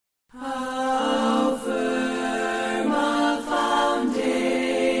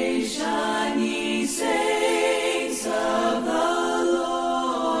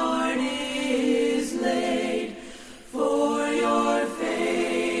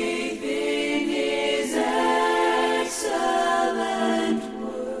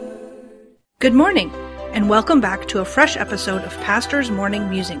Good morning, and welcome back to a fresh episode of Pastor's Morning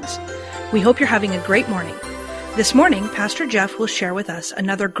Musings. We hope you're having a great morning. This morning, Pastor Jeff will share with us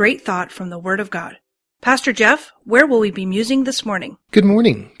another great thought from the Word of God. Pastor Jeff, where will we be musing this morning? Good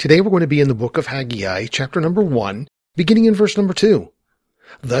morning. Today we're going to be in the book of Haggai, chapter number 1, beginning in verse number 2.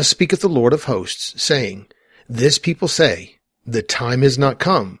 Thus speaketh the Lord of hosts, saying, This people say, The time is not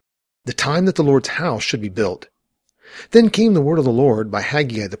come, the time that the Lord's house should be built. Then came the word of the Lord by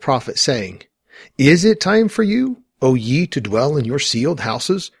Haggai the prophet, saying, Is it time for you, O ye, to dwell in your sealed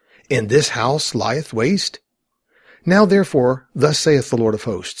houses, and this house lieth waste? Now therefore, thus saith the Lord of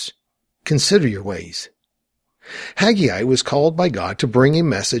hosts, Consider your ways. Haggai was called by God to bring a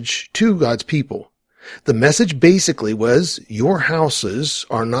message to God's people. The message basically was, your houses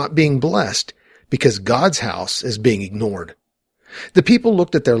are not being blessed because God's house is being ignored. The people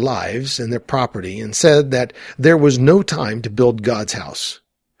looked at their lives and their property and said that there was no time to build God's house.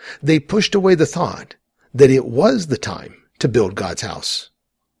 They pushed away the thought that it was the time to build God's house.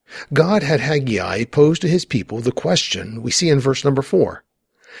 God had Haggai pose to his people the question we see in verse number 4.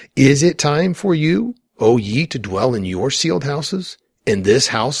 Is it time for you, O ye, to dwell in your sealed houses, and this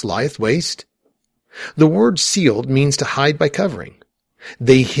house lieth waste? The word sealed means to hide by covering.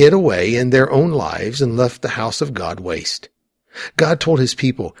 They hid away in their own lives and left the house of God waste. God told his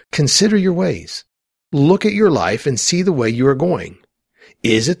people, consider your ways. Look at your life and see the way you are going.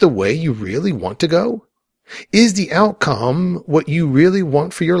 Is it the way you really want to go? Is the outcome what you really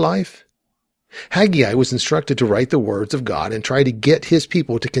want for your life? Haggai was instructed to write the words of God and try to get his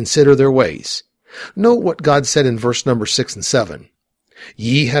people to consider their ways. Note what God said in verse number 6 and 7.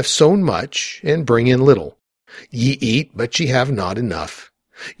 Ye have sown much, and bring in little. Ye eat, but ye have not enough.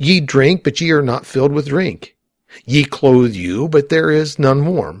 Ye drink, but ye are not filled with drink. Ye clothe you, but there is none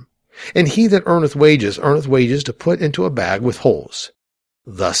warm. And he that earneth wages to put into a bag with holes.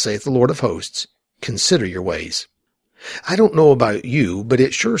 Thus saith the Lord of hosts, Consider your ways. I don't know about you, but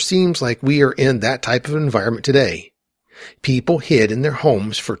it sure seems like we are in that type of environment today. People hid in their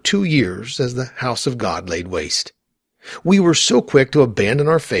homes for 2 years as the house of God laid waste. We were so quick to abandon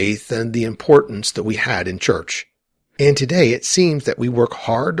our faith and the importance that we had in church. And today it seems that we work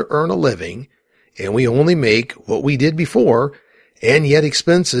hard to earn a living, and we only make what we did before, and yet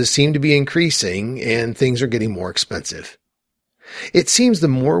expenses seem to be increasing and things are getting more expensive. It seems the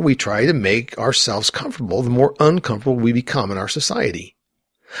more we try to make ourselves comfortable, the more uncomfortable we become in our society.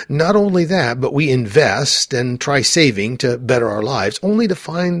 Not only that, but we invest and try saving to better our lives, only to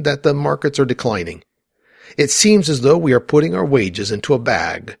find that the markets are declining. It seems as though we are putting our wages into a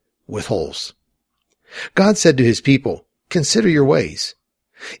bag with holes. God said to his people, consider your ways.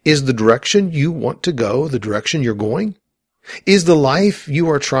 Is the direction you want to go the direction you're going? Is the life you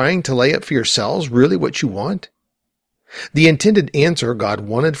are trying to lay up for yourselves really what you want? The intended answer God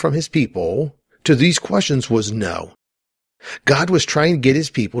wanted from his people to these questions was no. God was trying to get his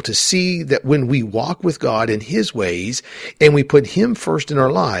people to see that when we walk with God in his ways and we put him first in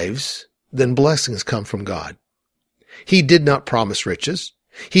our lives, then blessings come from God. He did not promise riches.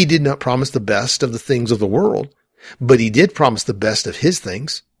 He did not promise the best of the things of the world, but he did promise the best of his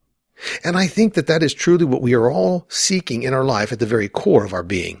things. And I think that that is truly what we are all seeking in our life at the very core of our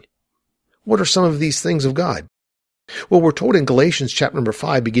being. What are some of these things of God? Well, we're told in Galatians chapter number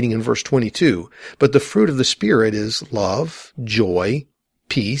 5, beginning in verse 22, but the fruit of the Spirit is love, joy,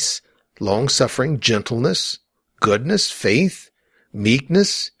 peace, long-suffering, gentleness, goodness, faith,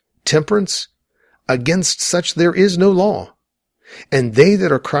 meekness, temperance. Against such there is no law. And they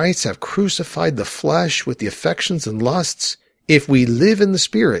that are Christ's have crucified the flesh with the affections and lusts. If we live in the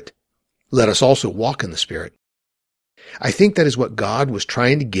Spirit, let us also walk in the Spirit. I think that is what God was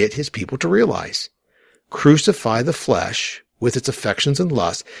trying to get his people to realize. Crucify the flesh with its affections and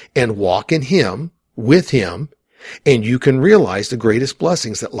lusts and walk in him, with him, and you can realize the greatest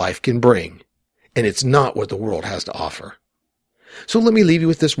blessings that life can bring. And it's not what the world has to offer. So let me leave you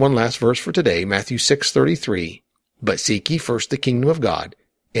with this one last verse for today, Matthew 6:33. But seek ye first the kingdom of God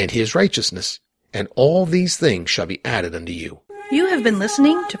and his righteousness, and all these things shall be added unto you. You have been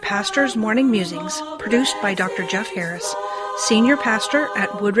listening to Pastor's Morning Musings, produced by Dr. Jeff Harris, Senior Pastor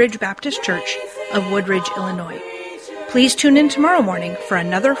at Woodridge Baptist Church of Woodridge, Illinois. Please tune in tomorrow morning for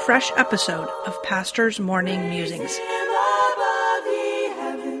another fresh episode of Pastor's Morning Musings.